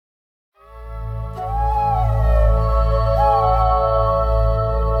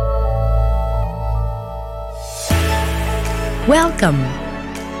Welcome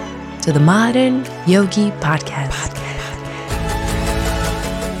to the Modern Yogi Podcast.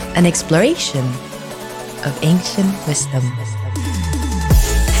 An exploration of ancient wisdom.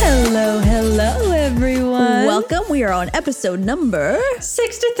 Hello, everyone. Welcome. We are on episode number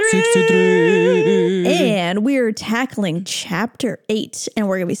 63. And we're tackling chapter 8. And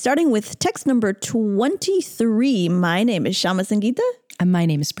we're going to be starting with text number 23. My name is Shama Sangeeta. And my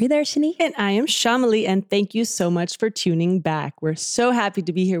name is Priyadarshini. And I am Shamali, and thank you so much for tuning back. We're so happy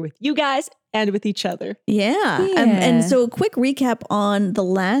to be here with you guys and with each other. Yeah. And so a quick recap on the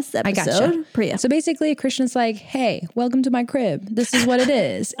last episode. I gotcha. Priya. So basically, Krishna's like, hey, welcome to my crib. This is what it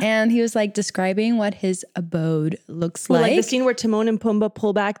is. And he was like describing what his abode looks like. Like the scene where Timon and Pumbaa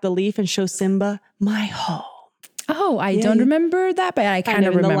pull back the leaf and show Simba, my home. Oh, I don't remember that, but I kind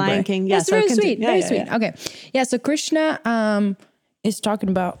of remember. The Lion King. Yes, very sweet. Yeah, very sweet. Okay. Yeah, so Krishna is talking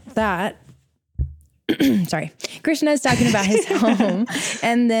about that. Sorry. Krishna is talking about his home.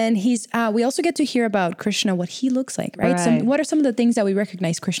 And then we also get to hear about Krishna, what he looks like, right? What are some of the things that we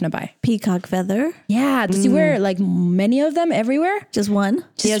recognize Krishna by? Peacock feather. Yeah. Does he wear like many of them everywhere? Just one?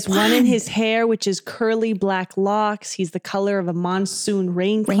 He has one in his hair, which is curly black locks. He's the color of a monsoon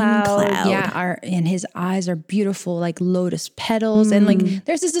rain cloud. Yeah. And his eyes are beautiful, like lotus petals. And like,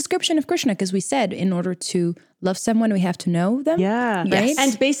 there's this description of Krishna because we said in order to love someone, we have to know them. Yeah. Right?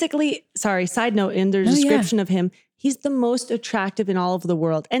 And basically, side note, in their description of him, he's the most attractive in all of the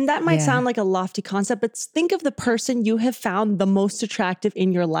world. And that might sound like a lofty concept, but think of the person you have found the most attractive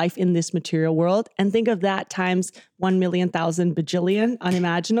in your life in this material world. And think of that times 1,000,000 bajillion,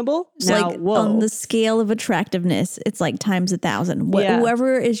 unimaginable. It's like on the scale of attractiveness, it's like times 1,000.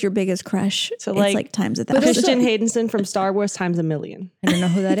 Whoever is your biggest crush, so it's like times 1,000. Christian Haydenson from Star Wars times 1,000,000. I don't know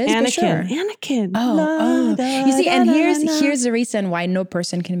who that is, Anakin. but sure. Anakin. Oh. You see, and here's the reason why no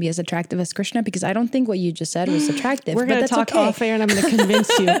person can be as attractive as Krishna, because I don't think what you just said was attractive. We're going to talk off air and I'm going to convince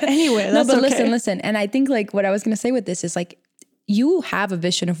you. Anyway, that's listen. And I think like what I was going to say with this is like, you have a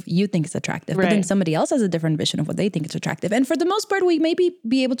vision of you think it's attractive, but then somebody else has a different vision of what they think is attractive. And for the most part, we maybe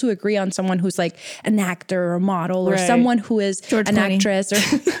be able to agree on someone who's like an actor or a model or someone who is an actress or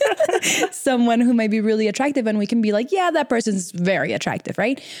someone who might be really attractive. And we can be like, yeah, that person's very attractive,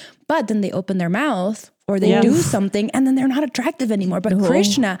 right? But then they open their mouth or they do something and then they're not attractive anymore. But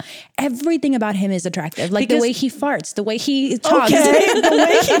Krishna, everything about him is attractive. Like the way he farts, the way he talks. Okay, the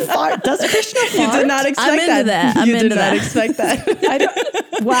way he farts. Does Krishna fart? You did not expect that. I'm into that. Expect that.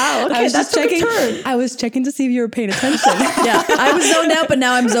 Wow. Okay, I was just checking. I was checking to see if you were paying attention. Yeah, I was zoned out, but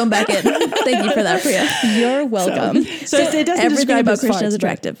now I'm zoned back in. Thank you for that, Priya. You're welcome. So it doesn't everything describe about his Krishna farts, is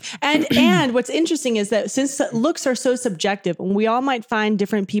attractive. And what's interesting is that since looks are so subjective, and we all might find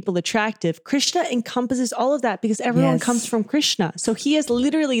different people attractive, Krishna encompasses all of that because everyone comes from Krishna. So he is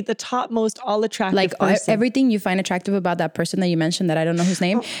literally the topmost all attractive person. Everything you find attractive about that person that you mentioned that I don't know his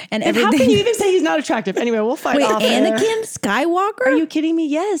name. And everything. How can you even say he's not attractive? Anyway, we'll fight off air. Anakin Skywalker? Are you kidding me?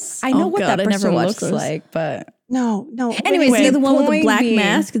 Yes. I know what that I person never watched looks those. like, but... No. Anyways, Anyway, the one with the point black being-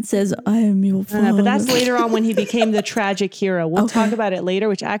 mask that says, I am your father. No, but that's later on when he became the tragic hero. We'll talk about it later,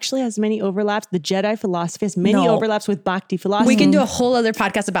 which actually has many overlaps. The Jedi philosophy has many overlaps with Bhakti philosophy. We can do a whole other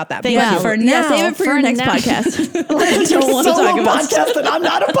podcast about that. Thank you. For now, save it for your next podcast. I don't want to talk about podcast that I'm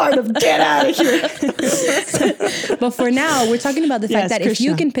not a part of. Get out of here. But for now, we're talking about the fact that if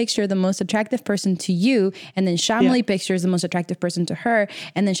you Krishna. can picture the most attractive person to you, and then Shamali pictures the most attractive person to her,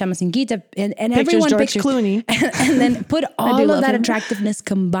 and then Shama Sangeeta and everyone George pictures Clooney. and then put all of love that him. attractiveness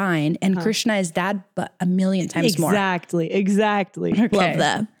combined, and Krishna is that, but a million times more. Exactly. Okay. Love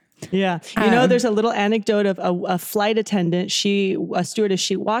that. Yeah. There's a little anecdote of a flight attendant. A stewardess,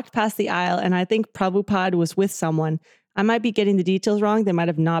 she walked past the aisle and I think Prabhupada was with someone. I might be getting the details wrong. They might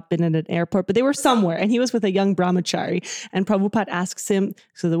have not been at an airport, but they were somewhere. And he was with a young brahmachari. And Prabhupada asks him,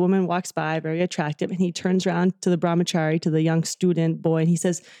 so the woman walks by, very attractive, and he turns around to the brahmachari, to the young student boy, and he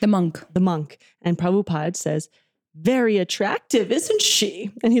says, The monk. And Prabhupada says, very attractive, isn't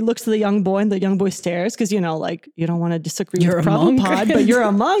she? And he looks at the young boy and the young boy stares because, you don't want to disagree with Prabhupada, but you're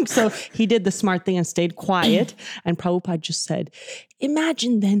a monk. So he did the smart thing and stayed quiet. And Prabhupada just said,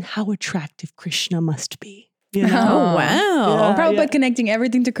 imagine then how attractive Krishna must be. Oh, wow. Prabhupada connecting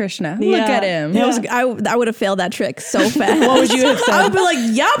everything to Krishna. Look at him. I would have failed that trick so fast. What would you have said? I would be like,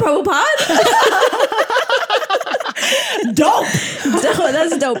 yeah, Prabhupada. Dope.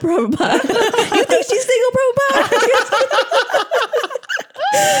 That's dope, Prabhupada. You think she's single, Prabhupada?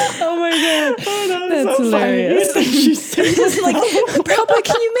 Oh my God. That's hilarious. She's Like, Prabhupada,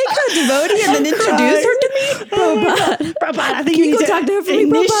 can you make her a devotee and then introduce her to me? Prabhupada, I think Can you you need go talk to her for me,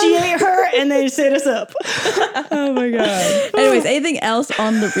 initiate her and then set us up. Oh my God. Anyways, anything else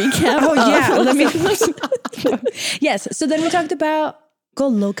on the recap? Oh yeah. Let me. Yes. So then we talked about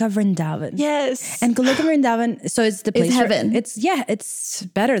Goloka Vrindavan. Yes. And Goloka Vrindavan, so it's the place It's where- heaven. It's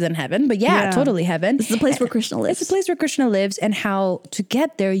better than heaven, but yeah, totally heaven. It's the place where Krishna lives. It's the place where Krishna lives, and how to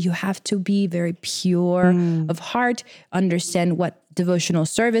get there, you have to be very pure of heart, understand what devotional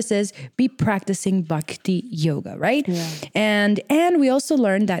service is, be practicing bhakti yoga, right? Yeah. And we also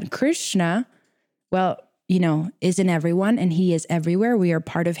learned that Krishna, well, is in everyone, and he is everywhere. We are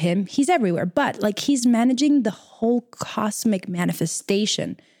part of him. He's everywhere, but like he's managing the whole cosmic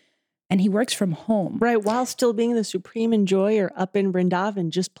manifestation, and he works from home. Right, while still being the supreme enjoyer up in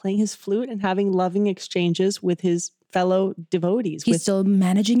Vrindavan, just playing his flute and having loving exchanges with his fellow devotees. He's still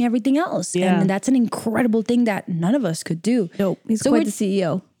managing everything else. Yeah. And that's an incredible thing that none of us could do. Nope. He's So quite we're- the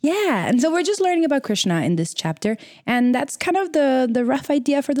CEO. Yeah. And so we're just learning about Krishna in this chapter. And that's kind of the rough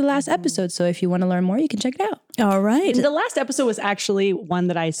idea for the last episode. So if you want to learn more, you can check it out. All right. The last episode was actually one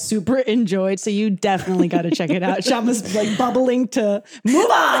that I super enjoyed, so you definitely got to check it out. Shama's like bubbling to move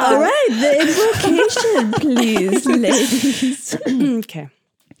on. All right. The invocation, please, ladies. Okay.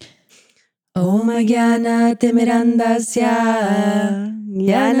 Om Jnana Timirandasya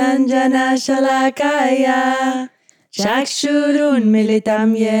Jnananjana Shalakaya Chakshurun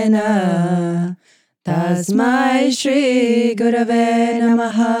Militam Yena Tasmai Shri Gurave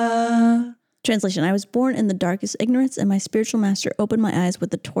Namaha. Translation: I was born in the darkest ignorance, and my spiritual master opened my eyes with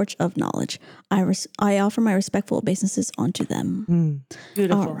the torch of knowledge. I offer my respectful obeisances unto them.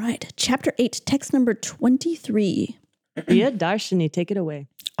 Beautiful. All right. Chapter 8, text number 23. Priya Darshini, take it away.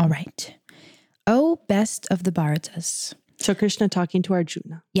 All right. O best of the Bharatas. So Krishna talking to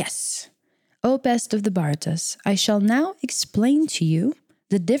Arjuna. Yes. O best of the Bharatas, I shall now explain to you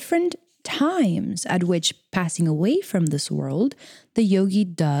the different times at which, passing away from this world, the yogi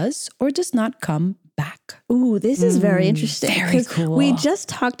does or does not come back. Ooh, this is very interesting. very 'Cause cool. We just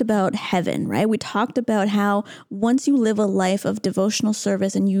talked about heaven, right? We talked about how once you live a life of devotional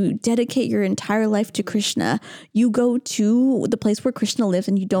service and you dedicate your entire life to Krishna, you go to the place where Krishna lives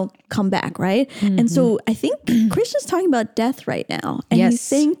and you don't come back, right? And so I think Krishna's talking about death right now. And Yes. he's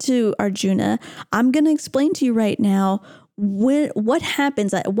saying to Arjuna, I'm going to explain to you right now what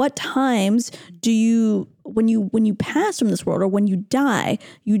happens at what times do you when you pass from this world or when you die,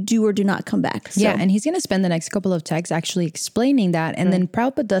 you do or do not come back. So, Yeah, and he's going to spend the next couple of texts actually explaining that. And then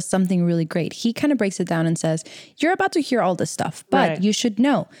Prabhupada does something really great. He kind of breaks it down and says, you're about to hear all this stuff, but you should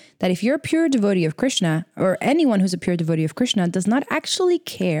know that if you're a pure devotee of Krishna, or anyone who's a pure devotee of Krishna does not actually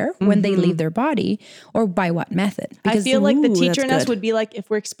care when they leave their body or by what method. I feel like the ooh, teacher that's in us good. would be like,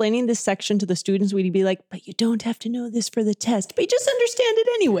 if we're explaining this section to the students, we'd be like, but you don't have to know this for the test, but you just understand it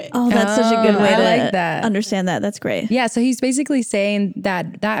anyway. Oh, that's such a good way I to like that. understand that. That's great. Yeah, so he's basically saying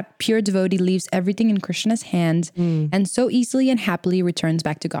that pure devotee leaves everything in Krishna's hands and so easily and happily returns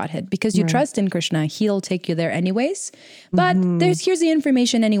back to Godhead. Because you trust in Krishna, he'll take you there anyways. But here's the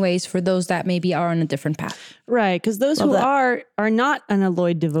information anyways for those that maybe are on a different path. Right, because those who are not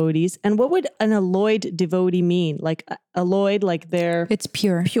unalloyed devotees. And what would an alloyed devotee mean? Like alloyed, like they're It's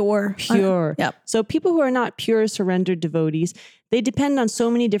pure. Pure. pure. Yep. So people who are not pure surrendered devotees, they depend on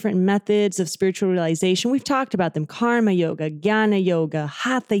so many different methods of spiritual realization. We've talked about them: karma yoga, jnana yoga,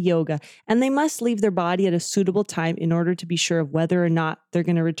 hatha yoga, and they must leave their body at a suitable time in order to be sure of whether or not they're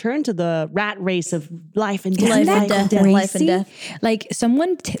going to return to the rat race of life and death. Life and Isn't death. that Life and crazy? death. Like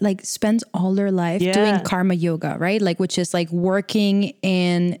someone spends all their life doing karma yoga, right? Like, which is like working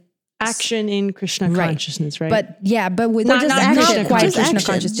in Action in Krishna consciousness, right? But with Not Krishna quite conscious. Krishna Just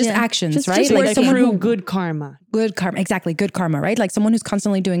conscious, just action. actions, Just right? like Like someone through who good karma. good karma, exactly, good karma, right? Like someone who's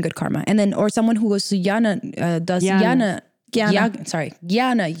constantly doing good karma, and then or someone who goes to jnana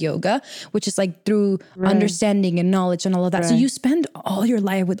yoga, which is like through understanding and knowledge and all of that. So you spend all your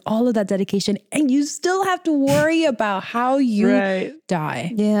life with all of that dedication, and you still have to worry about how you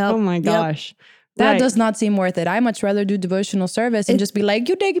die. Yeah. Oh my gosh. That does not seem worth it. I much rather do devotional service and just be like,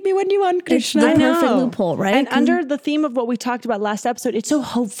 you take me when you want, Krishna. the perfect loophole, right? And under the theme of what we talked about last episode, it's so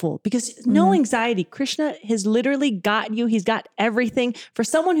hopeful because no anxiety. Krishna has literally got you. He's got everything. For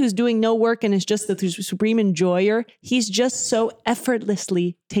someone who's doing no work and is just the supreme enjoyer, he's just so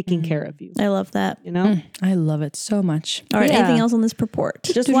effortlessly taking care of you. I love that. You know? I love it so much. All right. Yeah. Anything else on this purport?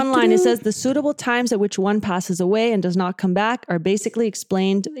 Just one line. It says the suitable times at which one passes away and does not come back are basically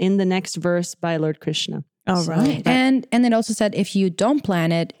explained in the next verse by Lord Krishna. All right. And it also said if you don't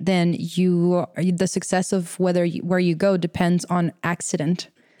plan it, then the success of where you go depends on accident.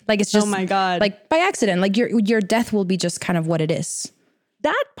 Like it's just Oh my God. like by accident. Like your death will be just kind of what it is.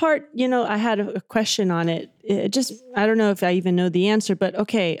 that part, I had a question on it. I don't know if I even know the answer, but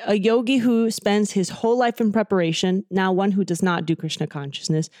okay, a yogi who spends his whole life in preparation, now one who does not do Krishna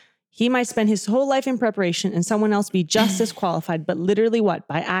consciousness, he might spend his whole life in preparation and someone else be just as qualified, but literally what?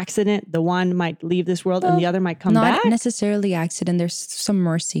 By accident, the one might leave this world and the other might come back? Not necessarily accident. There's some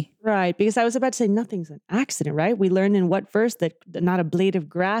mercy. Right. Because I was about to say nothing's an accident, right? We learned in what verse that not a blade of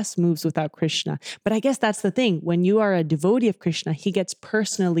grass moves without Krishna. But I guess that's the thing. When you are a devotee of Krishna, he gets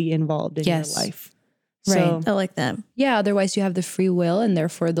personally involved in your life. Right. So, I like that. Yeah. Otherwise you have the free will and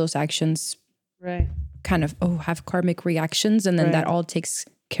therefore those actions kind of have karmic reactions. And then that all takes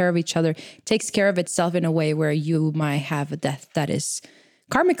care of each other, takes care of itself in a way where you might have a death that is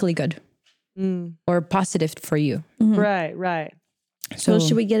karmically good or positive for you. Mm-hmm. Right. So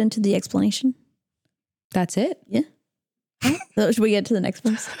should we get into the explanation? That's it? Yeah. So should we get to the next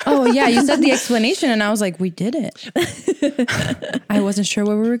verse? Oh yeah, you said the explanation and I was like, we did it. I wasn't sure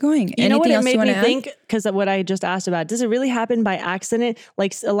where we were going. You know what Anything it else made you me want to think? Because of what I just asked about, does it really happen by accident?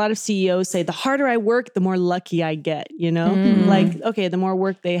 Like a lot of CEOs say, the harder I work, the more lucky I get, Like, okay, the more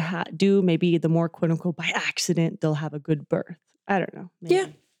work they do, maybe the more quote unquote by accident, they'll have a good birth. I don't know.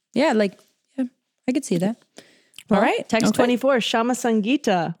 Maybe. Yeah, I could see that. All right. Text 24, Shama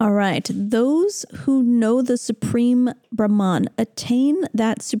Sangita. All right. Those who know the Supreme Brahman attain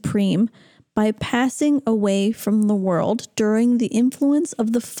that Supreme by passing away from the world during the influence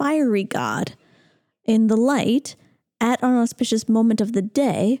of the fiery god, in the light, at an auspicious moment of the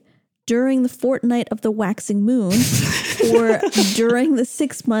day, during the fortnight of the waxing moon, or during the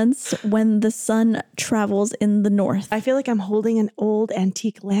 6 months when the sun travels in the north. I feel like I'm holding an old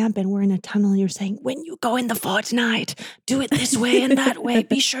antique lamp and we're in a tunnel and you're saying, when you go in the fortnight, do it this way and that way.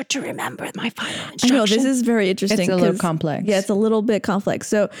 Be sure to remember my final instruction. I know, this is very interesting. It's a little complex. Yeah, it's a little bit complex.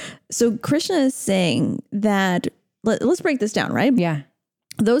 So Krishna is saying that, let's break this down, right? Yeah.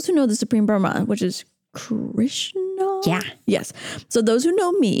 Those who know the Supreme Brahman, which is Krishna. Yeah. Yes. So those who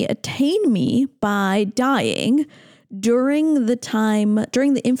know me attain me by dying during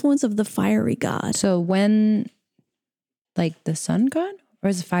the influence of the fiery god. So when, like the sun god? Or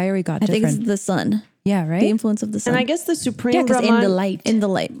is the fiery god different? I think it's the sun. Yeah, right? The influence of the sun. And I guess the Supreme because Brahman... in the light. In the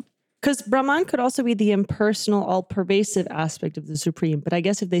light. Because Brahman could also be the impersonal, all-pervasive aspect of the Supreme. But I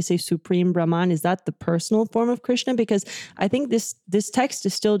guess if they say Supreme Brahman, is that the personal form of Krishna? Because I think this text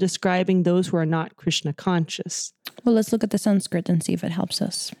is still describing those who are not Krishna conscious. Well, let's look at the Sanskrit and see if it helps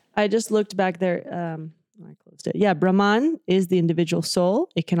us. I just looked back there. I closed it. Yeah, Brahman is the individual soul.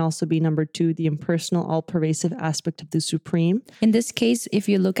 It can also be number 2, the impersonal, all-pervasive aspect of the Supreme. In this case, if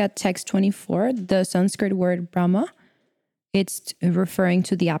you look at text 24, the Sanskrit word Brahma, it's referring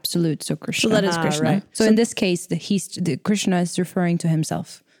to the absolute, so Krishna. So that is Krishna. Right. So in this case, Krishna is referring to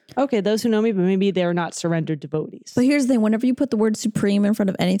himself. Okay, those who know me, but maybe they're not surrendered devotees. But here's the thing, whenever you put the word Supreme in front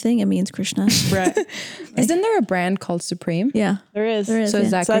of anything, it means Krishna. Right. Isn't there a brand called Supreme? Yeah. There is. There is, So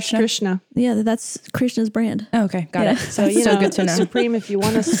is that So that's Krishna? Krishna. Yeah, that's Krishna's brand. Oh, okay, got it. So, you so know, good to know. Supreme, if you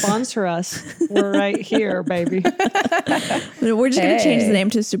want to sponsor us, we're right here, baby. We're just going to change the name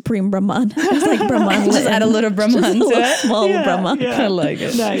to Supreme Brahman. Just like Brahman. Just add a little Brahman Just a to little it. small Brahman. I like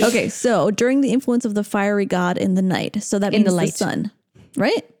it. Nice. Okay, so during the influence of the fiery god in the night. So that In means the light. the sun,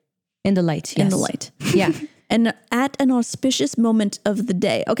 right? In the light, yes. In the light. Yeah. And at an auspicious moment of the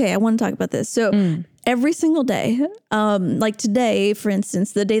day. Okay, I want to talk about this. So every single day, like today, for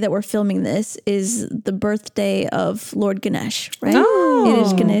instance, the day that we're filming this is the birthday of Lord Ganesh, right? Oh. It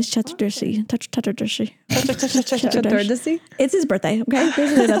is Ganesh Chaturdashi. Chaturdashi? It's his birthday, okay?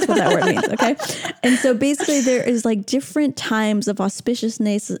 Basically, that's what that word means, okay? And so basically there is like different times of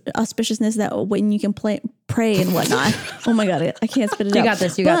auspiciousness that when you can pray and whatnot. Oh my God, I can't spit it out. You got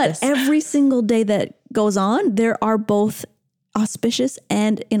this, you got this. But every single day that goes on, there are both auspicious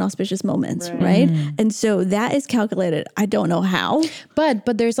and inauspicious moments, right? And so that is calculated. I don't know how.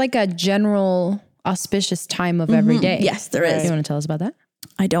 But there's like a general auspicious time of every day. Yes, there is. You want to tell us about that?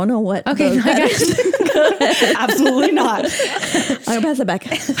 I don't know what. Okay, those- I got it. Absolutely not. I'll pass it back.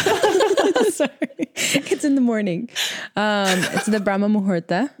 Sorry. It's in the morning. It's the Brahma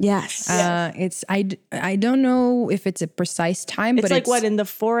Muhurta. Yes. It's I don't know if it's a precise time, It's but like it's what in the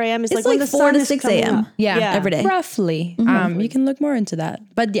 4 a.m. It's It's like when like the 4 sun to is 6 coming a.m. up. yeah, every day. Roughly. You can look more into that.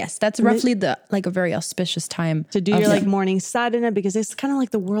 But yes, that's roughly the like a very auspicious time To do your like morning sadhana, because it's kind of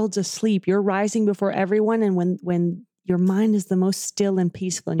like the world's asleep. You're rising before everyone, and when your mind is the most still and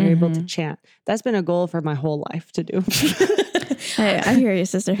peaceful, and you're able to chant. That's been a goal for my whole life to do. Hey, I hear you,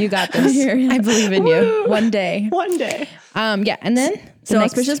 sister. You got I this. hear you. I believe in you. One day. One day. Yeah, and then So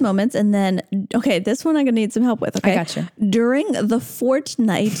auspicious moments, and then okay, this one I'm gonna need some help with. Okay, I gotcha. During the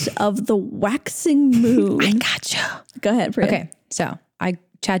fortnight of the waxing moon. I gotcha. Go ahead, Priya. Okay, so I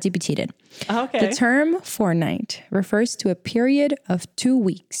ChatGPT'd it. Okay. The term fortnight refers to a period of 2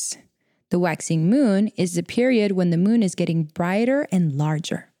 weeks. The waxing moon is the period when the moon is getting brighter and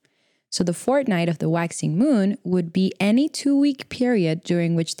larger. So the fortnight of the waxing moon would be any 2-week period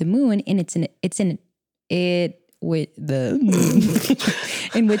during which the moon in which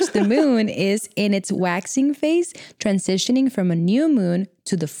the moon is in its waxing phase, transitioning from a new moon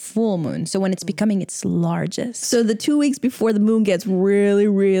to the full moon. So when it's becoming its largest. So the 2 weeks before the moon gets really,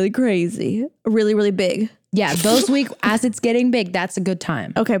 really crazy, really, really big. Yeah, those weeks as it's getting big, that's a good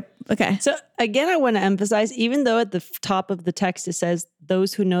time. Okay. So again, I want to emphasize, even though at the top of the text it says,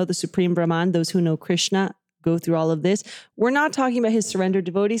 those who know the Supreme Brahman, those who know Krishna, go through all of this. We're not talking about his surrendered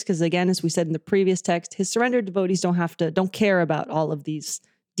devotees, because again, as we said in the previous text, his surrendered devotees don't care about all of these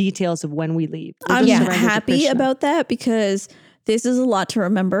details of when we leave. I'm happy about that, because this is a lot to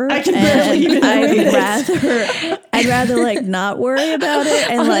remember. I can barely even I'd rather like not worry about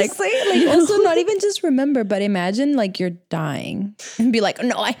it. And honestly, like also not even just remember, but imagine like you're dying and be like,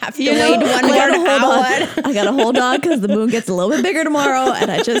 no, I have to wait 1 more hour. I gotta hold on because the moon gets a little bit bigger tomorrow,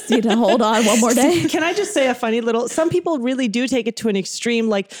 and I just need to hold on one more day. Can I just say a funny little, some people really do take it to an extreme.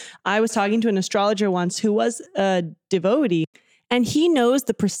 Like I was talking to an astrologer once who was a devotee, and he knows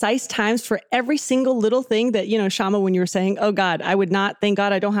the precise times for every single little thing that, Shama, when you were saying, oh God, thank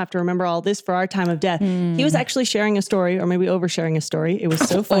God I don't have to remember all this for our time of death. He was actually sharing a story, or maybe oversharing a story. It was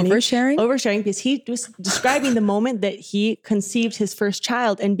so funny. Oversharing, because he was describing the moment that he conceived his first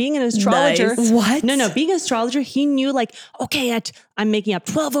child. And being an astrologer. Nice. What? No, being an astrologer, he knew like, okay, I'm making up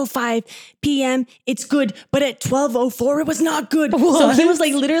 12:05 p.m. It's good. But at 12:04, it was not good. What? So he was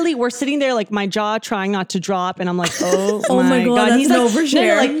like, literally, we're sitting there like my jaw trying not to drop. And I'm like, oh my God. That's he's an like,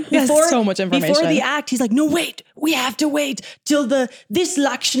 overshare. That's so much information. Before the act, he's like, no, wait, we have to wait till this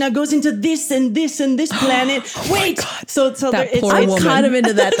Lakshana goes into this and this and this planet. Wait. So I'm kind of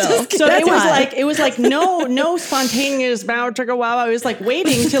into that though. So it was like no spontaneous bow trigger wow. It was like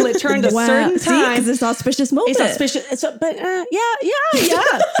waiting till it turned a certain time. Because it's an auspicious moment. It's auspicious. So, but yeah.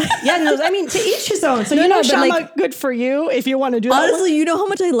 No, I mean, to each his own. So Shama, like, good for you if you want to do that. Honestly, you know how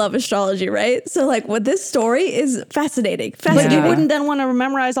much I love astrology, right? So like, what this story is fascinating. But you wouldn't then want to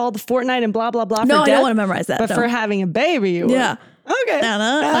memorize all the fortnight and blah blah blah. No, for I death, don't want to memorize that. But for having a baby, you would. Yeah. Okay.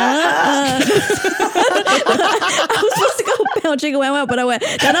 I was supposed to go bouncing away, but I went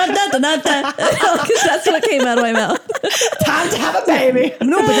because that's what came out of my mouth. Time to have a baby.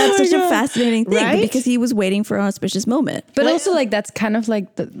 No, but that's such a fascinating thing, right? Because he was waiting for an auspicious moment. But also, like, that's kind of like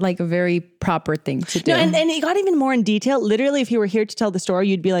a very proper thing to do. No, and he got even more in detail. Literally, if he were here to tell the story,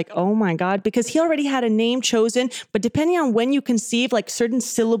 you'd be like, oh my God, because he already had a name chosen. But depending on when you conceive, like certain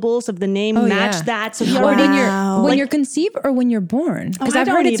syllables of the name match that. So he already when you're conceived or when you're born. Because I've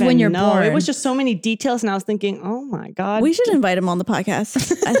heard it's when you're born. It was just so many details, and I was thinking, oh my God, we should invite him on the podcast.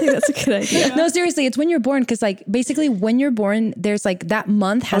 I think that's a good idea. No, seriously, it's when you're born, because like basically when you're born, there's like that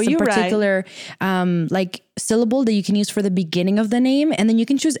month has a particular like syllable that you can use for the beginning of the name, and then you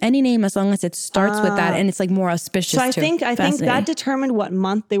can choose any name as long as it starts with that, and it's like more auspicious. So I think that determined what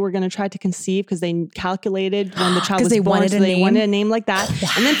month they were going to try to conceive, because they calculated when the child was born, so they wanted a name like that. Wow.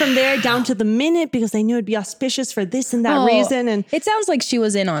 And then from there down to the minute, because they knew it'd be auspicious for this and that reason. And it sounds like she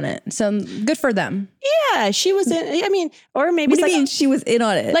was in on it, so good for them. Yeah, she was in. I mean, or maybe what do you mean she was in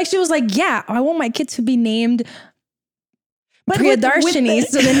on it? Like she was like, yeah, I want my kid to be named Priyadarshini,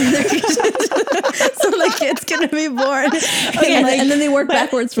 so then so the kid's gonna be born. Okay, and then they work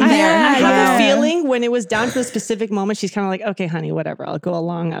backwards from there. I have a feeling when it was down to the specific moment, she's kind of like, okay, honey, whatever, I'll go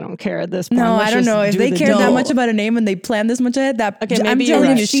along. I don't care at this point. No, I don't know if they cared that much about a name and they planned this much ahead. Maybe I'm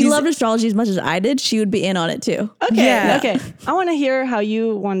telling you, if she loved astrology as much as I did, she would be in on it too. Okay, okay. I want to hear how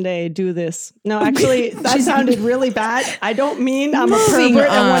you one day do this. No, actually, that sounded really bad. I don't mean I'm a pervert.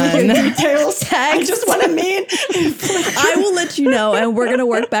 I want to hear details. I just want to mean. I will let you know, and we're gonna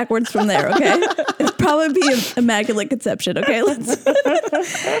work backwards from there. Okay, it's probably be an immaculate conception. Okay, let's.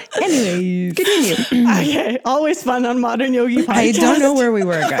 Anyways, continue. Okay, always fun on Modern Yogi Podcast. I don't know where we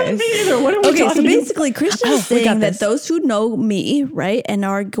were, guys. Me either. What are we talking so basically, Krishna is saying that those who know me, right, and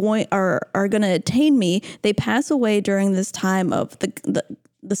are going to attain me, they pass away during this time of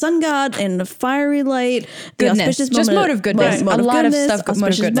the sun god and the fiery light, the auspicious just moment, mode of goodness. Right. A lot of stuff.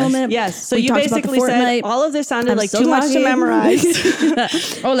 Mode of goodness. Moment. Yes. So you basically said all of this sounded like too much to memorize.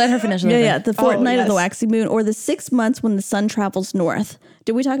 Let her finish. Yeah. The fortnight of the waxing moon, or the 6 months when the sun travels north.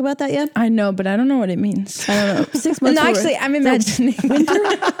 Did we talk about that yet? I know, but I don't know what it means. I don't know. 6 months. No, actually, I'm imagining winter.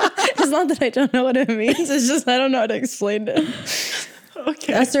 It's not that I don't know what it means. It's just I don't know how to explain it.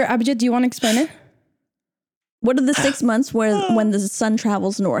 Okay. Esther, Abhijit, do you want to explain it? What are the 6 months when the sun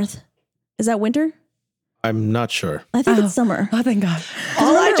travels north? Is that winter? I'm not sure. I think it's summer. Oh, thank God.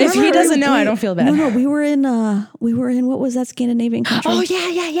 If he doesn't know, I don't feel bad. No, we were in what was that Scandinavian country? Oh,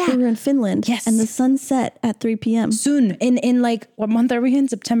 yeah. We were in Finland. Yes. And the sun set at 3 p.m. Soon, in like, what month are we in?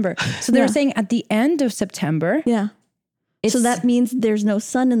 September. So they were saying at the end of September. Yeah. So that means there's no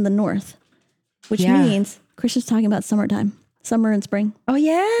sun in the north, which means Krishna's talking about summertime, summer and spring. Oh,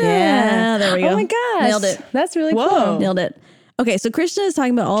 yeah. Yeah, there we go. Oh, my gosh. Nailed it. That's really cool. Nailed it. Okay, so Krishna is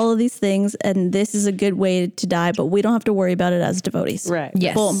talking about all of these things, and this is a good way to die, but we don't have to worry about it as devotees. Right.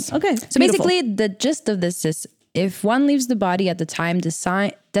 Yes. Boom. Okay. So basically, the gist of this is if one leaves the body at the time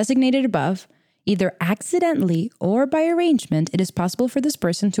designated above, either accidentally or by arrangement, it is possible for this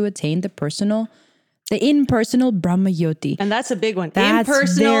person to attain the impersonal Brahma Yoti. And that's a big one. That's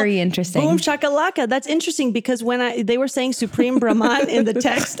Impersonal, very interesting. Boom shakalaka. That's interesting because when they were saying Supreme Brahman in the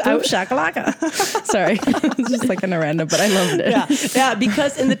text, Boom shakalaka. Sorry. It's just like kind of random, but I loved it. Yeah,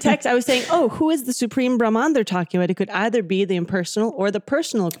 because in the text I was saying, who is the Supreme Brahman they're talking about? It could either be the impersonal or the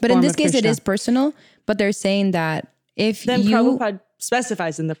personal. But in this case, Krishna. it is personal, but they're saying that if then Prabhupada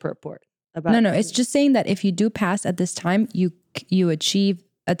specifies in the purport about No, it's just saying that if you do pass at this time, you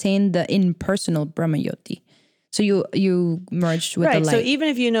attain the impersonal Brahma Yoti. So you merged with the light. So even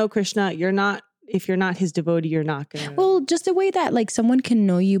if you know Krishna, if you're not his devotee, you're not going to. Well, just the way that like someone can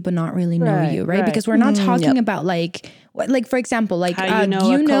know you but not really know you, right? Because we're not talking about like for example, like how a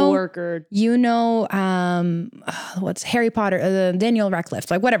coworker. What's Harry Potter, Daniel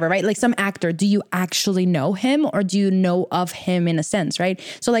Radcliffe, like whatever, right? Like some actor, do you actually know him or do you know of him in a sense, right?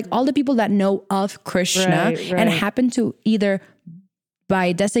 So like all the people that know of Krishna and happen to either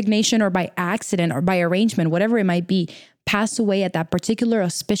by designation or by accident or by arrangement, whatever it might be, pass away at that particular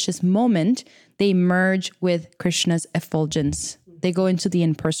auspicious moment, they merge with Krishna's effulgence. They go into the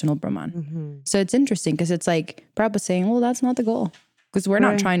impersonal Brahman. Mm-hmm. So it's interesting because it's like Prabhupada saying, well, that's not the goal because we're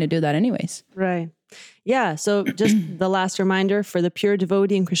not trying to do that anyways. Right. Yeah. So just the last reminder for the pure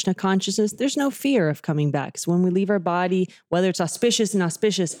devotee in Krishna consciousness, there's no fear of coming back. So when we leave our body, whether it's auspicious,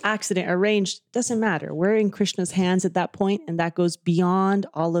 inauspicious, accident, arranged, doesn't matter. We're in Krishna's hands at that point, and that goes beyond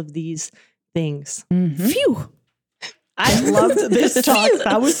all of these things. Mm-hmm. Phew. I loved this talk.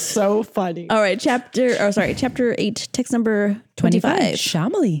 That was so funny. All right. Chapter 8, text number 25.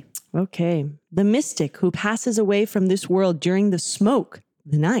 Shamali. Okay. The mystic who passes away from this world during the smoke,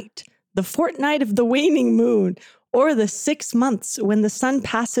 the night, the fortnight of the waning moon, or the 6 months when the sun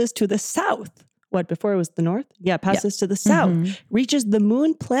passes to the south. What, before it was the north? Yeah, passes to the south, reaches the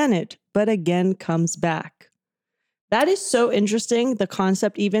moon planet, but again comes back. That is so interesting, the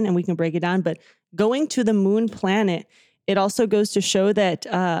concept even, and we can break it down, but going to the moon planet, it also goes to show that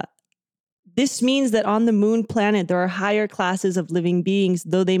this means that on the moon planet, there are higher classes of living beings,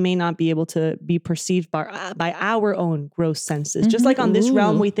 though they may not be able to be perceived by our own gross senses. Just like on this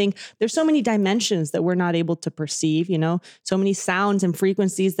realm, we think there's so many dimensions that we're not able to perceive, so many sounds and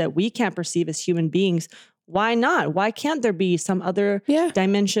frequencies that we can't perceive as human beings. Why not? Why can't there be some other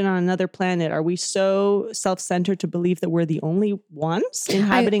dimension on another planet? Are we so self-centered to believe that we're the only ones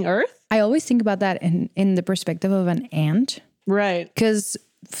inhabiting Earth? I always think about that in the perspective of an ant. Right. Because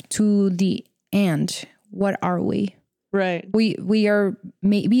to the ant, what are we? Right. We are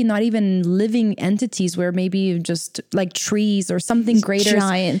maybe not even living entities. We're maybe just like trees or something greater.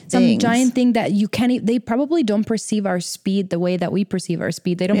 Some giant thing that you can't, they probably don't perceive our speed the way that we perceive our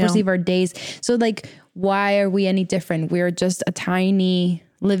speed. They don't perceive our days. So like, why are we any different? We're just a tiny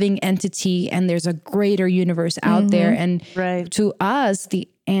living entity and there's a greater universe out there. And to us, the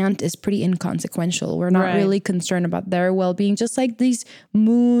ant is pretty inconsequential. We're not really concerned about their well-being, just like these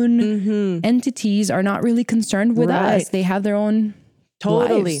moon entities are not really concerned with us. They have their own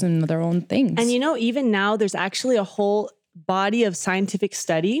lives and their own things. And even now there's actually a whole body of scientific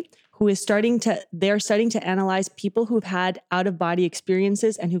study they're starting to analyze people who've had out-of-body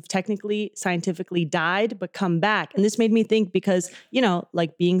experiences and who've technically scientifically died but come back. And this made me think because,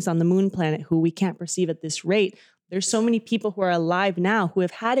 like beings on the moon planet who we can't perceive at this rate, there's so many people who are alive now who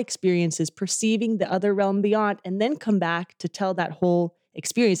have had experiences perceiving the other realm beyond and then come back to tell that whole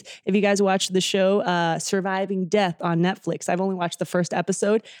experience. If you guys watched the show Surviving Death on Netflix, I've only watched the first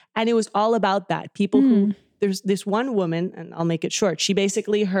episode, and it was all about that. People who, there's this one woman, and I'll make it short. She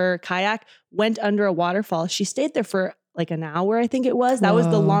basically, her kayak went under a waterfall. She stayed there for like an hour, I think it was. That was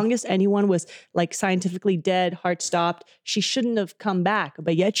the longest anyone was like scientifically dead, heart stopped. She shouldn't have come back,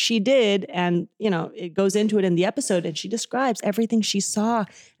 but yet she did. And, it goes into it in the episode and she describes everything she saw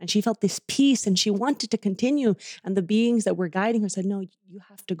and she felt this peace and she wanted to continue. And the beings that were guiding her said, no, you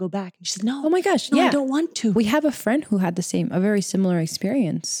have to go back. And she said, no, oh my gosh, no, I don't want to. We have a friend who had a very similar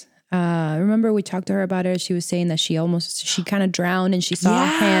experience. Remember we talked to her about it. She was saying that she kind of drowned and she saw a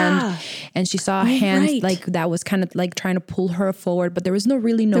hand and she saw a hand like that was kind of like trying to pull her forward, but there was no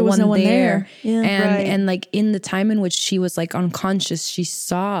one there. Yeah. And like in the time in which she was like unconscious, she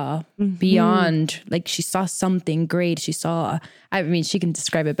saw beyond, like she saw something great. She saw, I mean, she can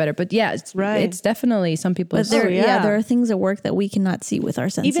describe it better, but yeah, it's definitely some people. But there are things at work that we cannot see with our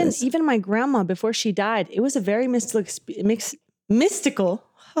senses. Even my grandma, before she died, it was a very mystical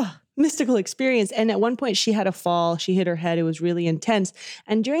experience. And at one point she had a fall, she hit her head. It was really intense.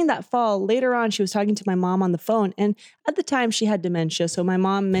 And during that fall, later on, she was talking to my mom on the phone. And at the time she had dementia. So my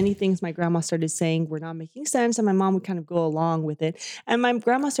mom, many things my grandma started saying were not making sense. And my mom would kind of go along with it. And my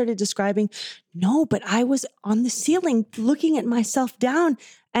grandma started describing, no, but I was on the ceiling looking at myself down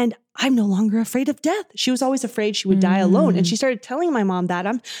and I'm no longer afraid of death. She was always afraid she would die alone. And she started telling my mom that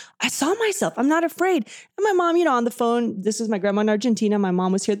I saw myself, I'm not afraid. And my mom, on the phone, this was my grandma in Argentina. My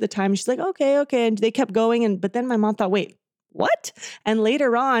mom was here at the time. She's like, okay. And they kept going. But then my mom thought, wait, what? And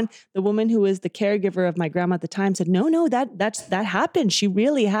later on, the woman who was the caregiver of my grandma at the time said, no, that happened. She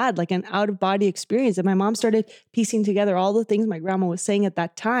really had like an out of body experience. And my mom started piecing together all the things my grandma was saying at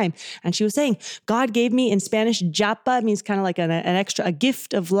that time. And she was saying, God gave me, in Spanish, japa means kind of like a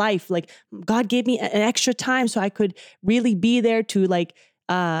gift of life. Like God gave me an extra time so I could really be there to like,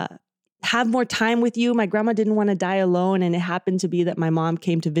 have more time with you. My grandma didn't want to die alone. And it happened to be that my mom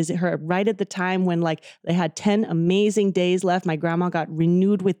came to visit her right at the time when like they had 10 amazing days left. My grandma got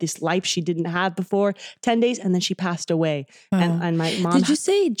renewed with this life she didn't have before, 10 days. And then she passed away. Wow. And my mom. Did you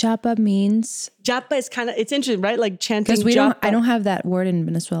say japa means? Japa is kind of, it's interesting, right? Like chanting japa. I don't have that word in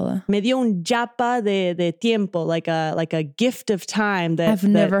Venezuela. Me dio un japa de tiempo, like a gift of time. I've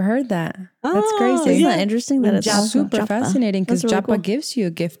never heard that. That's crazy. Isn't that interesting? That it's super fascinating because really japa gives you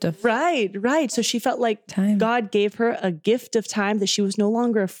a gift of Right. So she felt like time. God gave her a gift of time, that she was no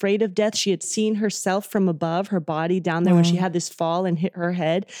longer afraid of death. She had seen herself from above, her body down there when she had this fall and hit her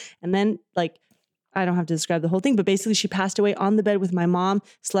head. And then like, I don't have to describe the whole thing, but basically she passed away on the bed with my mom,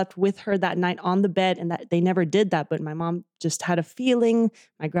 slept with her that night on the bed. And that they never did that. But my mom just had a feeling.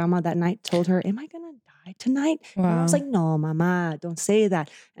 My grandma that night told her, am I going to die tonight? Wow. And I was like, no, mama, don't say that.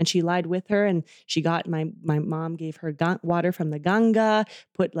 And she lied with her, and she got my mom gave her water from the Ganga,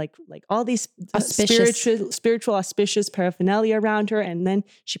 put like all these spiritual auspicious paraphernalia around her. And then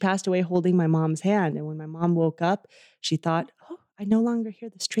she passed away holding my mom's hand. And when my mom woke up, she thought, oh, I no longer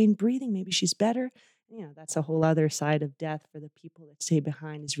hear the strained breathing. Maybe she's better. That's a whole other side of death for the people that stay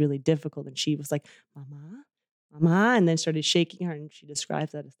behind is really difficult. And she was like, mama, and then started shaking her. And she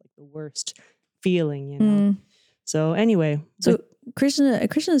describes that as like the worst feeling, So anyway. So Krishna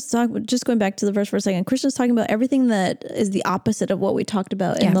is talking, just going back to the verse for a second, Krishna's talking about everything that is the opposite of what we talked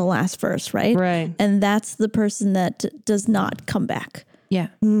about in the last verse, right? Right. And that's the person that does not come back. Yeah.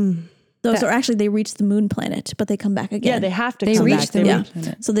 Those are actually, they reach the moon planet, but they come back again. Yeah, they have to come back. The moon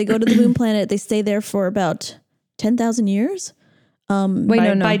planet. So they go to the moon planet. They stay there for about 10,000 years.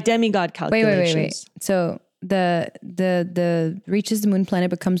 By demigod calculations. Wait. So the reaches the moon planet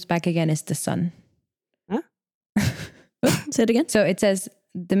but comes back again is the sun. Huh? Say it again. So it says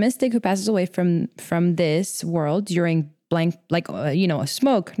the mystic who passes away from this world during blank, like a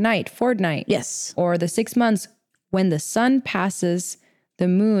smoke night, fortnight. Yes. Or the 6 months when the sun passes the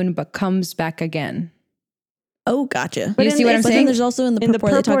moon but comes back again. Oh, gotcha. But you see what I'm saying? But then there's also in the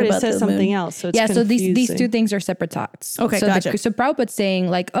purport it says something else. So it's so these two things are separate thoughts. Okay, so gotcha. So Prabhupada's saying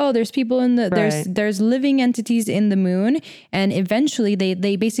like, oh, there's people in the there's living entities in the moon, and eventually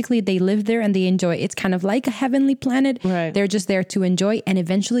they basically live there and they enjoy. It's kind of like a heavenly planet. Right. They're just there to enjoy, and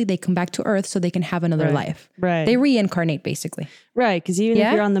eventually they come back to Earth so they can have another life. Right. They reincarnate basically. Right, because even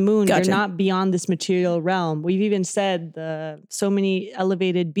if you're on the moon, Gotcha. you're not beyond this material realm. We've even said so many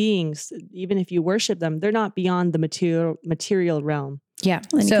elevated beings, even if you worship them, they're not beyond the material realm. Yeah.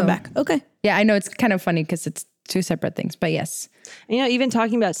 And then you come back. Okay. Yeah, I know it's kind of funny because it's two separate things, but yes. And, even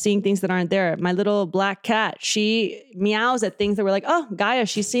talking about seeing things that aren't there. My little black cat, she meows at things that were like, oh, Gaia,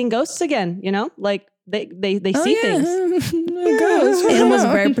 she's seeing ghosts again. Like they see things. Ghosts. Animals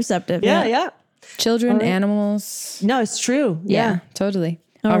are very perceptive. Yeah. Children, animals. No, it's true. Yeah, totally.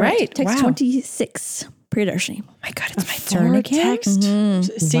 All right. Text 26. Priyadarshini. Oh my God, it's my turn again. Text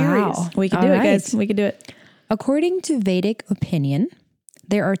series. Wow. We can do it, guys. We can do it. According to Vedic opinion,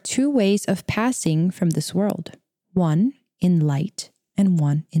 there are two ways of passing from this world. One in light and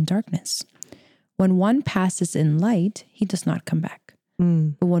one in darkness. When one passes in light, he does not come back.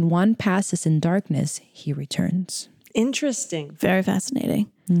 But when one passes in darkness, he returns. Interesting. Very fascinating.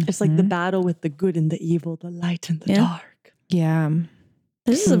 It's like the battle with the good and the evil, the light and the dark. Yeah.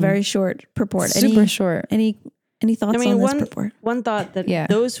 This is a very short purport. Super short. Any Any thoughts on this purport? One thought that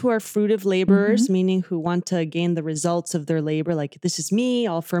those who are fruitive laborers, meaning who want to gain the results of their labor, like this is me,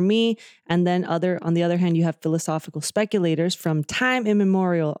 all for me. And then on the other hand, you have philosophical speculators from time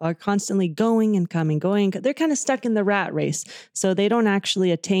immemorial are constantly going and coming, going. They're kind of stuck in the rat race. So they don't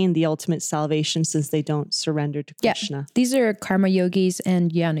actually attain the ultimate salvation since they don't surrender to Krishna. These are karma yogis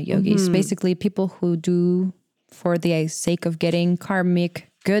and jnana yogis, basically people who do for the sake of getting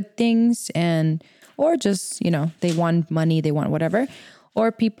karmic good things or just, they want money, they want whatever,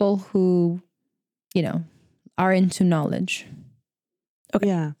 or people who, are into knowledge. Okay.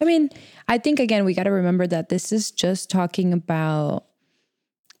 Yeah. I mean, I think, again, we got to remember that this is just talking about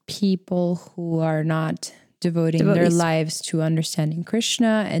people who are not devoting their lives to understanding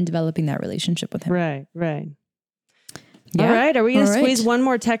Krishna and developing that relationship with him. Right. Yeah. All right. Are we going to squeeze one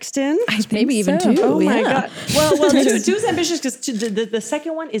more text in? Maybe even two. Oh my God. Well, two's ambitious because the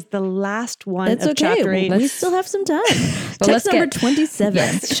second one is the last one That's of okay. chapter 8. We still have some time. But Text number 27.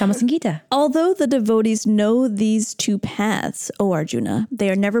 Yes, Shama Sangita. Although the devotees know these two paths, O Arjuna, they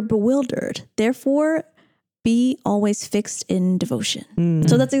are never bewildered. Therefore, be always fixed in devotion.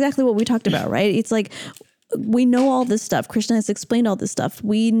 So that's exactly what we talked about, right? It's like, we know all this stuff. Krishna has explained all this stuff.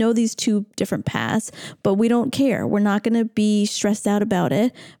 We know these two different paths, but we don't care. We're not going to be stressed out about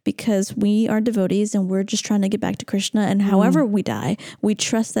it because we are devotees and we're just trying to get back to Krishna. And however we die, we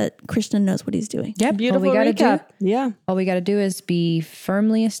trust that Krishna knows what he's doing. Yep. Beautiful all we gotta recap. Do, all we got to do is be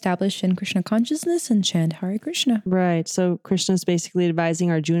firmly established in Krishna consciousness and chant Hare Krishna. Right. So Krishna's basically advising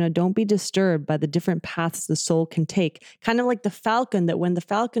Arjuna, don't be disturbed by the different paths the soul can take. Kind of like the falcon, that when the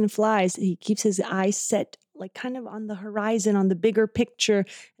falcon flies, he keeps his eyes set like kind of on the horizon, on the bigger picture.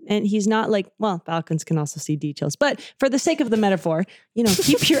 And he's not like, well, falcons can also see details, but for the sake of the metaphor,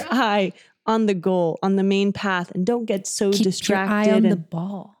 keep your eye on the goal, on the main path, and don't get so distracted. Keep your eye on the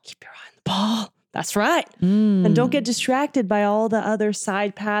ball. Keep your eye on the ball. That's right. And don't get distracted by all the other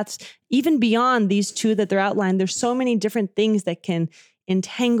side paths. Even beyond these two that they're outlined, there's so many different things that can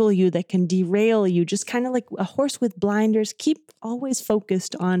entangle you, that can derail you. Just kind of like a horse with blinders. Keep always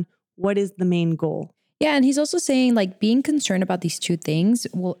focused on what is the main goal. Yeah, and he's also saying like being concerned about these two things,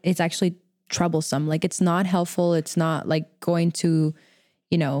 well, it's actually troublesome. Like it's not helpful. It's not like going to,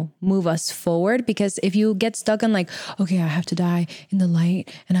 move us forward, because if you get stuck on like, okay, I have to die in the light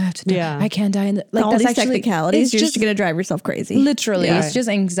and I have to die, I can't die in the like all that's these actually technicalities, you're just going to drive yourself crazy. Literally, it's just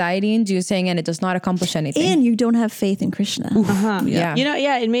anxiety inducing and it does not accomplish anything. And you don't have faith in Krishna. Yeah.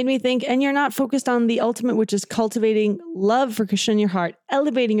 It made me think, and you're not focused on the ultimate, which is cultivating love for Krishna in your heart,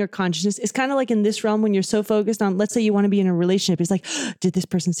 elevating your consciousness. It's kind of like in this realm when you're so focused on, let's say you want to be in a relationship. It's like, did this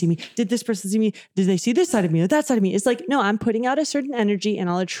person see me? Did this person see me? Did they see this side of me or that side of me? It's like, no, I'm putting out a certain energy and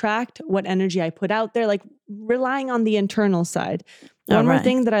I'll attract what energy I put out there, like relying on the internal side. One more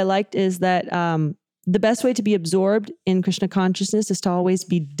thing that I liked is that the best way to be absorbed in Krishna consciousness is to always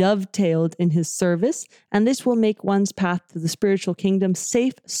be dovetailed in his service. And this will make one's path to the spiritual kingdom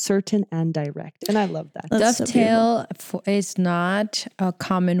safe, certain, and direct. And I love that. Dovetail is not a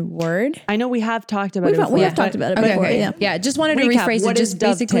common word. I know we have talked about it before. We have talked about it before. Okay. Yeah, just wanted to rephrase it. Just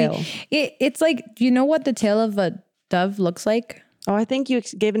basically, it's like, you know what the tail of a dove looks like? Oh, I think you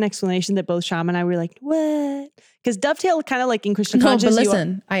gave an explanation that both Shama and I were like, what? Because dovetail kind of like in Krishna consciousness. No, but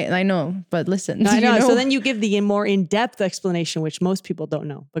listen, I know, but listen. No, I know. So then you give the more in-depth explanation, which most people don't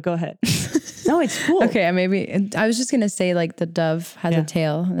know, but go ahead. No, it's cool. Okay, I was just going to say like the dove has a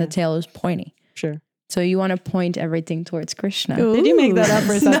tail and the tail is pointy. Sure. So you want to point everything towards Krishna. Ooh. Did you make that up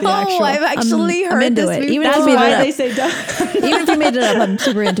or is that the actual? No, I've actually heard this before. Even That's if you made why it up. they say dove. Even if you made it up, I'm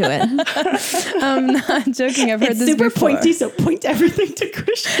super into it. I'm not joking. I've heard It's this super before. pointy, so point everything to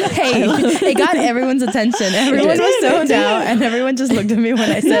Krishna. Hey, it got everyone's attention. Everyone was zoned out and everyone just looked at me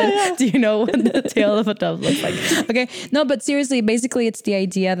when I said, do you know what the tail of a dove looks like? Okay. No, but seriously, basically it's the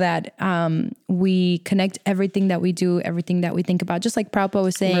idea that we connect everything that we do, everything that we think about. Just like Prabhupada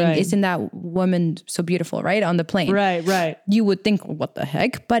was saying, isn't that woman so beautiful, right? On the plane. Right. You would think, what the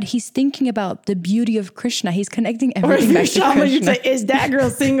heck? But he's thinking about the beauty of Krishna. He's connecting everything back to Shama, you'd Krishna. say, is that girl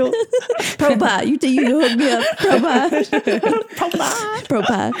single? Prabhupada, you hook me up.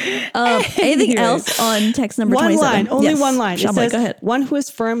 Prabhupada. Anything else on text number 27? Only one line. It Shama, says, go ahead. one who is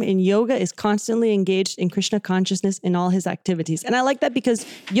firm in yoga is constantly engaged in Krishna consciousness in all his activities. And I like that because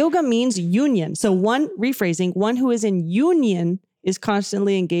yoga means union. So one who is in union is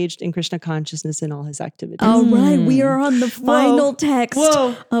constantly engaged in Krishna consciousness in all his activities. All right, we are on the final text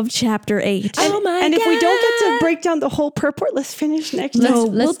of chapter 8. And if we don't get to break down the whole purport, let's finish next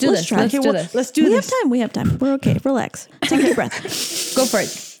time. Let's do this. try. Let's do this. We have time. We're okay. Relax. Take a deep breath. Go for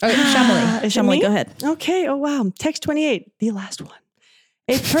it. Okay, Shamali. Shamali, go ahead. Okay. Oh, wow. Text 28, the last one.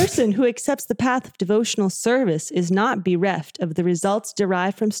 A person who accepts the path of devotional service is not bereft of the results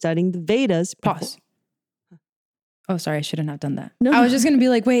derived from studying the Vedas. Pause. Oh, sorry. I should have not done that. No. I was just going to be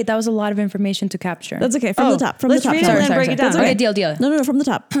like, wait, that was a lot of information to capture. That's okay. From the top. From let's the top. read it and then break it down. Okay, deal. No, from the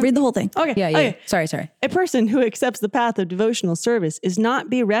top. Read the whole thing. Okay. Yeah. Sorry. A person who accepts the path of devotional service is not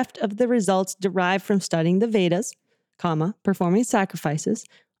bereft of the results derived from studying the Vedas, performing sacrifices,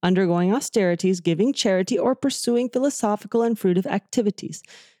 undergoing austerities, giving charity, or pursuing philosophical and fruitive activities.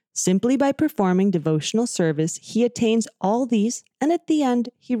 Simply by performing devotional service, he attains all these, and at the end,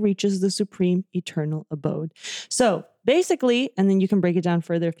 he reaches the supreme eternal abode. So basically, and then you can break it down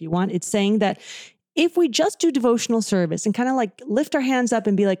further if you want, it's saying that if we just do devotional service and kind of like lift our hands up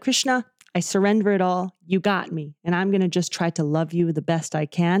and be like, Krishna, I surrender it all, you got me, and I'm going to just try to love you the best I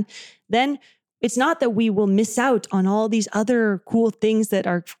can, then it's not that we will miss out on all these other cool things that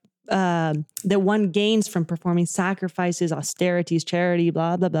are that one gains from performing sacrifices, austerities, charity,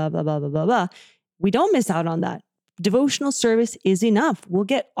 blah, blah, blah, blah, blah, blah, blah, blah. We don't miss out on that. Devotional service is enough. We'll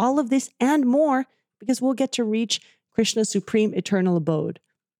get all of this and more because we'll get to reach Krishna's supreme eternal abode.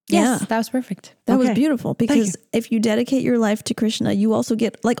 Yes, that was perfect. That was beautiful because if you dedicate your life to Krishna, you also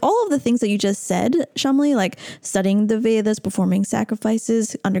get like all of the things that you just said, Shamli, like studying the Vedas, performing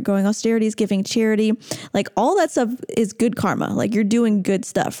sacrifices, undergoing austerities, giving charity, like all that stuff is good karma. Like you're doing good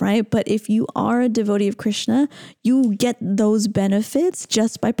stuff, right? But if you are a devotee of Krishna, you get those benefits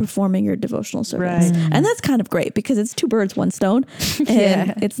just by performing your devotional service. Right. And that's kind of great because it's 2 birds, 1 stone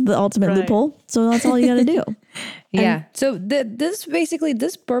and it's the ultimate loophole. So that's all you got to do. Yeah. So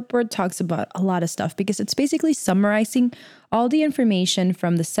this purport talks about a lot of stuff because it's basically summarizing all the information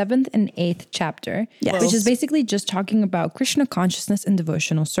from the 7th and 8th chapter, which is basically just talking about Krishna consciousness and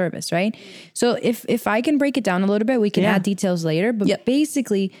devotional service, right? So if I can break it down a little bit, we can add details later. But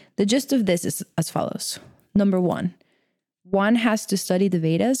basically, the gist of this is as follows. Number 1, one has to study the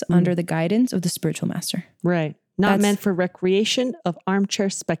Vedas under the guidance of the spiritual master. Right. Not meant for recreation of armchair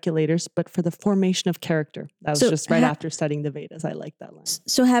speculators, but for the formation of character. That was just right after studying the Vedas. I like that line.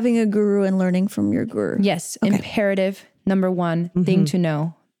 So having a guru and learning from your guru. Yes. Okay. Imperative, number 1 thing to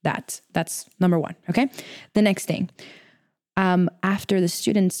know. That's number 1. Okay. The next thing, after the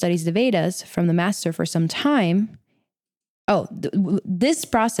student studies the Vedas from the master for some time, this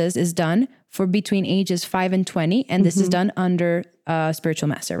process is done for between ages 5 and 20. And this is done under a spiritual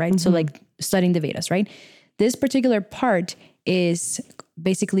master, right? So like studying the Vedas, right? This particular part is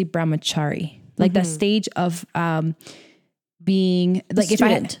basically brahmachari, like that stage of being like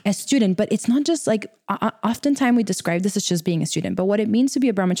a student, but it's not just like, oftentimes we describe this as just being a student, but what it means to be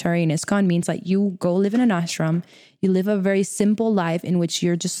a brahmachari in ISKCON means like you go live in an ashram, you live a very simple life in which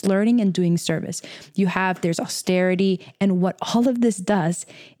you're just learning and doing service. There's austerity, and what all of this does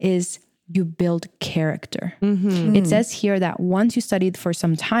is you build character. It says here that once you studied for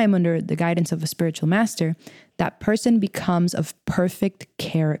some time under the guidance of a spiritual master, that person becomes of perfect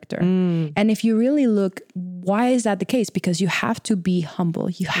character. And if you really look, why is that the case? Because you have to be humble.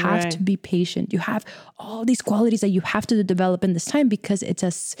 You have to be patient. You have all these qualities that you have to develop in this time because it's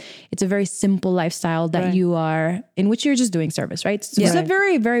a very simple lifestyle that you are, in which you're just doing service, right? So it's a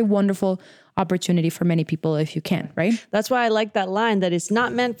very, very wonderful opportunity for many people if you can, right? That's why I like that line, that it's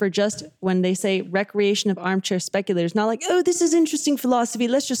not meant for just when they say recreation of armchair speculators, not like, oh, this is interesting philosophy,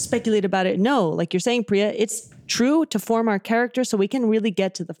 let's just speculate about it. No, like you're saying, Priya, it's true to form our character so we can really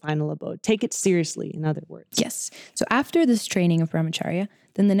get to the final abode. Take it seriously, in other words. Yes. So after this training of brahmacharya,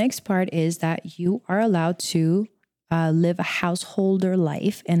 then the next part is that you are allowed to live a householder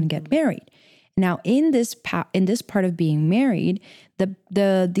life and get married. Now, in this part of being married,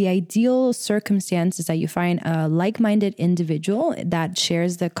 the ideal circumstance is that you find a like-minded individual that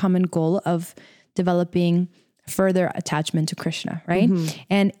shares the common goal of developing further attachment to Krishna, right?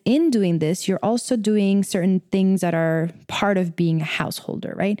 And in doing this, you're also doing certain things that are part of being a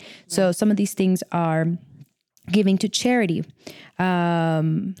householder, right? So some of these things are giving to charity,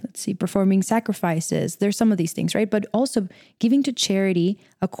 performing sacrifices. There's some of these things, right? But also giving to charity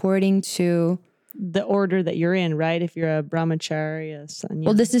according to the order that you're in, right? If you're a brahmacharya, sanya.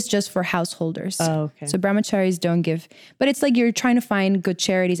 Well, this is just for householders. Oh, okay. So brahmacharis don't give, but it's like you're trying to find good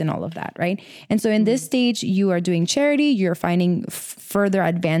charities and all of that, right? And so in this stage, you are doing charity, you're finding further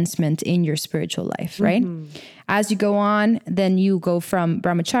advancement in your spiritual life, right? As you go on, then you go from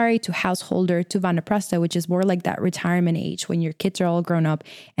brahmachari to householder to vanaprastha, which is more like that retirement age when your kids are all grown up.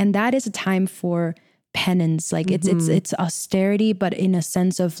 And that is a time for penance, like it's austerity, but in a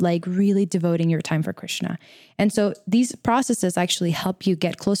sense of like really devoting your time for Krishna. And so these processes actually help you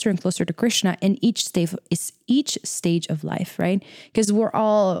get closer and closer to Krishna in each stage of life, right? Because we're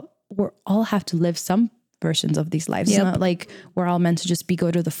all have to live some versions of these lives. It's not like we're all meant to just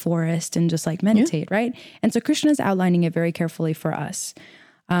go to the forest and just like meditate, right? And so Krishna is outlining it very carefully for us.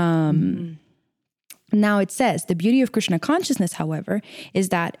 Now it says, the beauty of Krishna consciousness, however, is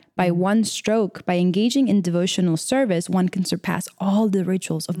that by one stroke, by engaging in devotional service, one can surpass all the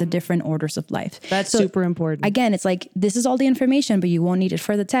rituals of the different orders of life. That's super important. Again, it's like, this is all the information, but you won't need it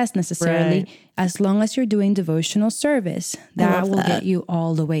for the test necessarily. Right. As long as you're doing devotional service, that will get you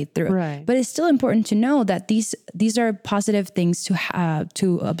all the way through. Right. But it's still important to know that these are positive things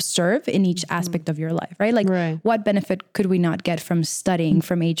to observe in each aspect of your life, right? Like what benefit could we not get from studying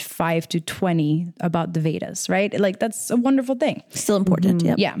from age 5 to 20 about the Vedas, right? Like that's a wonderful thing. Still important.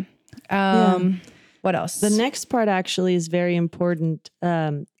 Yeah. What else? The next part actually is very important.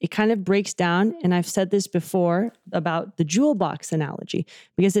 It kind of breaks down, and I've said this before about the jewel box analogy,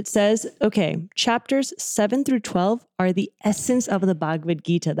 because it says, okay, chapters 7 through 12 are the essence of the Bhagavad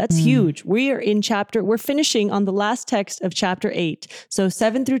Gita. That's huge. We're finishing on the last text of chapter 8. So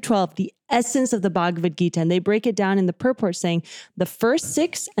 7 through 12, the essence of the Bhagavad Gita. And they break it down in the purport saying the first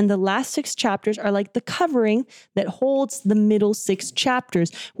 6 and the last 6 chapters are like the covering that holds the middle 6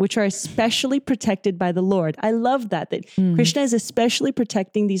 chapters, which are especially protected by the Lord. I love that Krishna is especially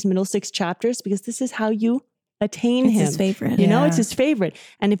protecting these middle 6 chapters because this is how you attain him. It's his favorite. You know, it's his favorite.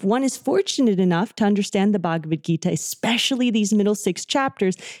 And if one is fortunate enough to understand the Bhagavad Gita, especially these middle 6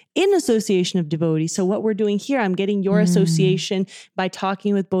 chapters in association of devotees. So what we're doing here, I'm getting your association by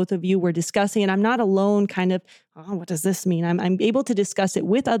talking with both of you. We're discussing, and I'm not alone kind of, oh, what does this mean? I'm able to discuss it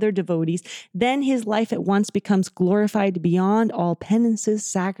with other devotees. Then his life at once becomes glorified beyond all penances,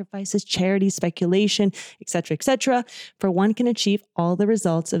 sacrifices, charity, speculation, etc., etc. For one can achieve all the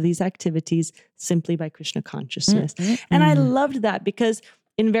results of these activities simply by Krishna consciousness. And I loved that because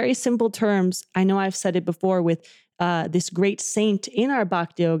in very simple terms, I know I've said it before with this great saint in our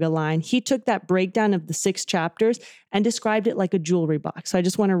Bhakti Yoga line, he took that breakdown of the 6 chapters and described it like a jewelry box. So I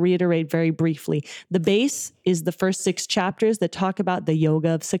just want to reiterate very briefly. The base is the first 6 chapters that talk about the yoga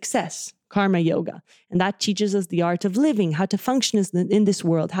of success, karma yoga. And that teaches us the art of living, how to function in this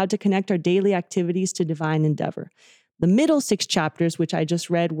world, how to connect our daily activities to divine endeavor. The middle 6 chapters, which I just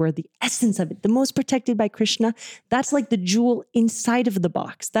read, were the essence of it, the most protected by Krishna. That's like the jewel inside of the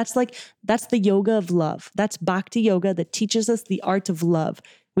box. That's the yoga of love. That's bhakti yoga that teaches us the art of love,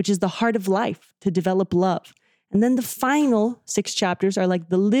 which is the heart of life, to develop love. And then the final 6 chapters are like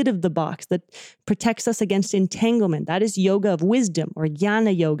the lid of the box that protects us against entanglement. That is yoga of wisdom, or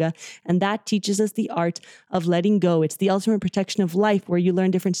jnana yoga. And that teaches us the art of letting go. It's the ultimate protection of life, where you learn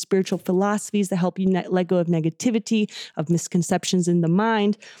different spiritual philosophies that help you let go of negativity, of misconceptions in the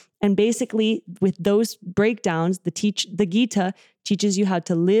mind. And basically, with those breakdowns, the Gita teaches you how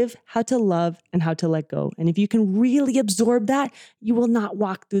to live, how to love, and how to let go. And if you can really absorb that, you will not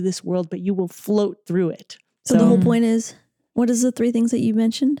walk through this world, but you will float through it. So the whole point is, what is the 3 things that you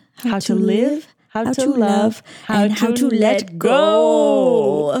mentioned? How to live, how to love, and how to let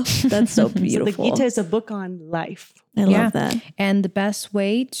go. That's so beautiful. So the Gita is a book on life. I love that. And the best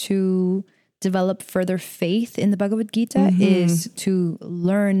way to develop further faith in the Bhagavad Gita is to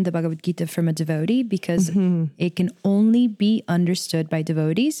learn the Bhagavad Gita from a devotee, because it can only be understood by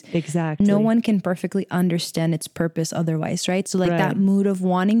devotees. Exactly. No one can perfectly understand its purpose otherwise, right? So that mood of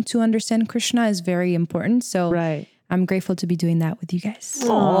wanting to understand Krishna is very important. So I'm grateful to be doing that with you guys.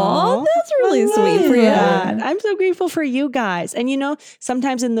 Oh, that's really sweet for you. I'm so grateful for you guys. And you know,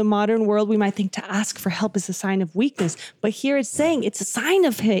 sometimes in the modern world, we might think to ask for help is a sign of weakness. But here it's saying it's a sign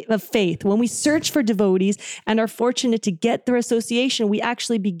of faith. When we search for devotees and are fortunate to get their association, we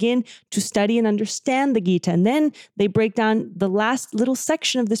actually begin to study and understand the Gita. And then they break down the last little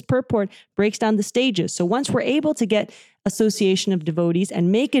section of this purport, breaks down the stages. So once we're able to get association of devotees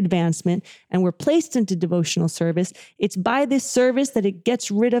and make advancement, and we're placed into devotional service, it's by this service that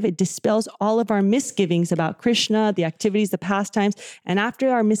it dispels all of our misgivings about Krishna, the activities, the pastimes. And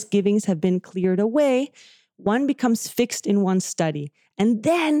after our misgivings have been cleared away, one becomes fixed in one's study. And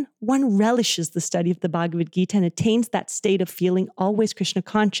then one relishes the study of the Bhagavad Gita and attains that state of feeling always Krishna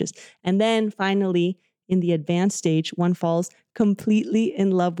conscious. And then finally, in the advanced stage, one falls completely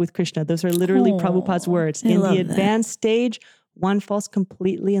in love with Krishna. Those are literally Prabhupada's words. In the advanced stage, one falls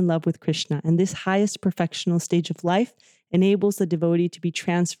completely in love with Krishna. And this highest perfectional stage of life enables the devotee to be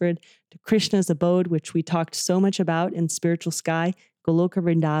transferred to Krishna's abode, which we talked so much about in Spiritual Sky, Goloka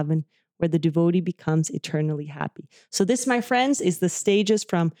Vrindavan, where the devotee becomes eternally happy. So this, my friends, is the stages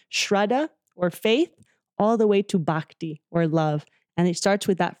from Shraddha, or faith, all the way to Bhakti, or love. And it starts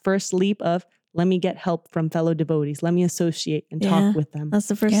with that first leap of, let me get help from fellow devotees. Let me associate and talk with them. That's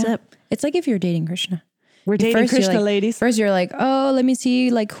the first step. It's like if you're dating Krishna. We're dating First, you're Krishna, like- ladies. First, you're like, oh, let me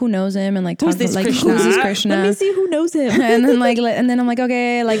see like who knows him and like talk Who's this like Krishna? who's this Krishna? Let me see who knows him. and then I'm like,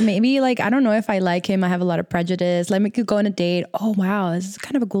 okay, like maybe like I don't know if I like him. I have a lot of prejudice. Let me go on a date. Oh wow, this is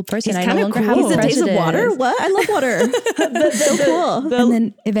kind of a cool person. He's I no kinda longer cool. have Is it prejudice. taste of water? What? I love water. That's so cool. And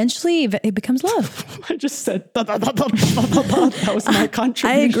then eventually it becomes love. I just said that was my contribution.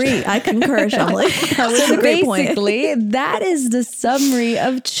 I agree. I concur, Shamli. That was So a great point. basically, that is the summary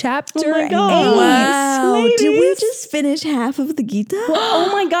of chapter Oh my 8. God. Wow. Ladies. Did we just finish half of the Gita? Oh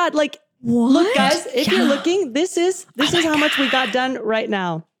my God. Like, What? look, guys, if you're looking, this is how much we got done right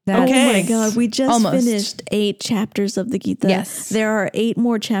now. That's- Oh my God. We just Almost. finished 8 chapters of the Gita. Yes. There are 8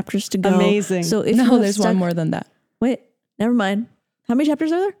 more chapters to go. Amazing. So if you No, have there's one more than that. Wait, never mind. How many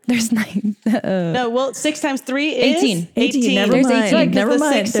chapters are there? There's 9. No, well, 6 times 3 is 18. 18. Never There's mind. 18. Right, 'cause Never the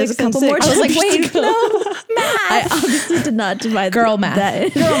mind. 6, There's a 6, and couple more 6. I was like, chapters wait, to go. no. I obviously did not divide Girl math.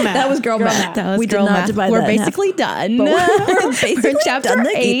 That. Girl math. That was girl math. That was we girl did not math. divide We're that in half. basically done. We're basically chapter done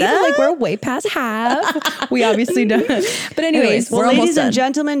the 8. Gita. Like we're way past half. We obviously done. But anyways, Well, we're Well, almost ladies done. and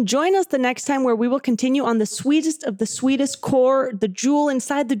gentlemen, join us the next time where we will continue on the sweetest of the sweetest core, the jewel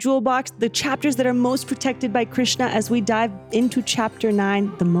inside the jewel box, the chapters that are most protected by Krishna as we dive into chapter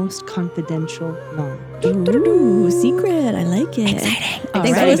 9, the most confidential knowledge. Ooh, secret. I like it. Exciting. Thanks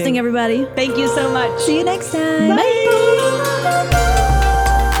for Alrighty. listening, everybody. Thank you so much. See you next time. Bye.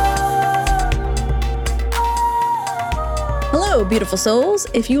 Hello, beautiful souls.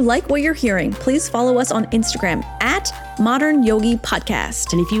 If you like what you're hearing, please follow us on Instagram at Modern Yogi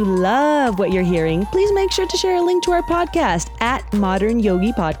Podcast. And if you love what you're hearing, please make sure to share a link to our podcast at Modern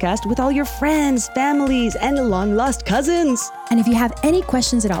Yogi Podcast with all your friends, families, and long-lost cousins. And if you have any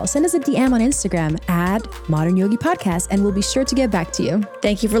questions at all, send us a DM on Instagram at Modern Yogi Podcast and we'll be sure to get back to you.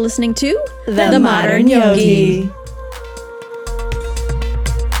 Thank you for listening to The Modern Yogi.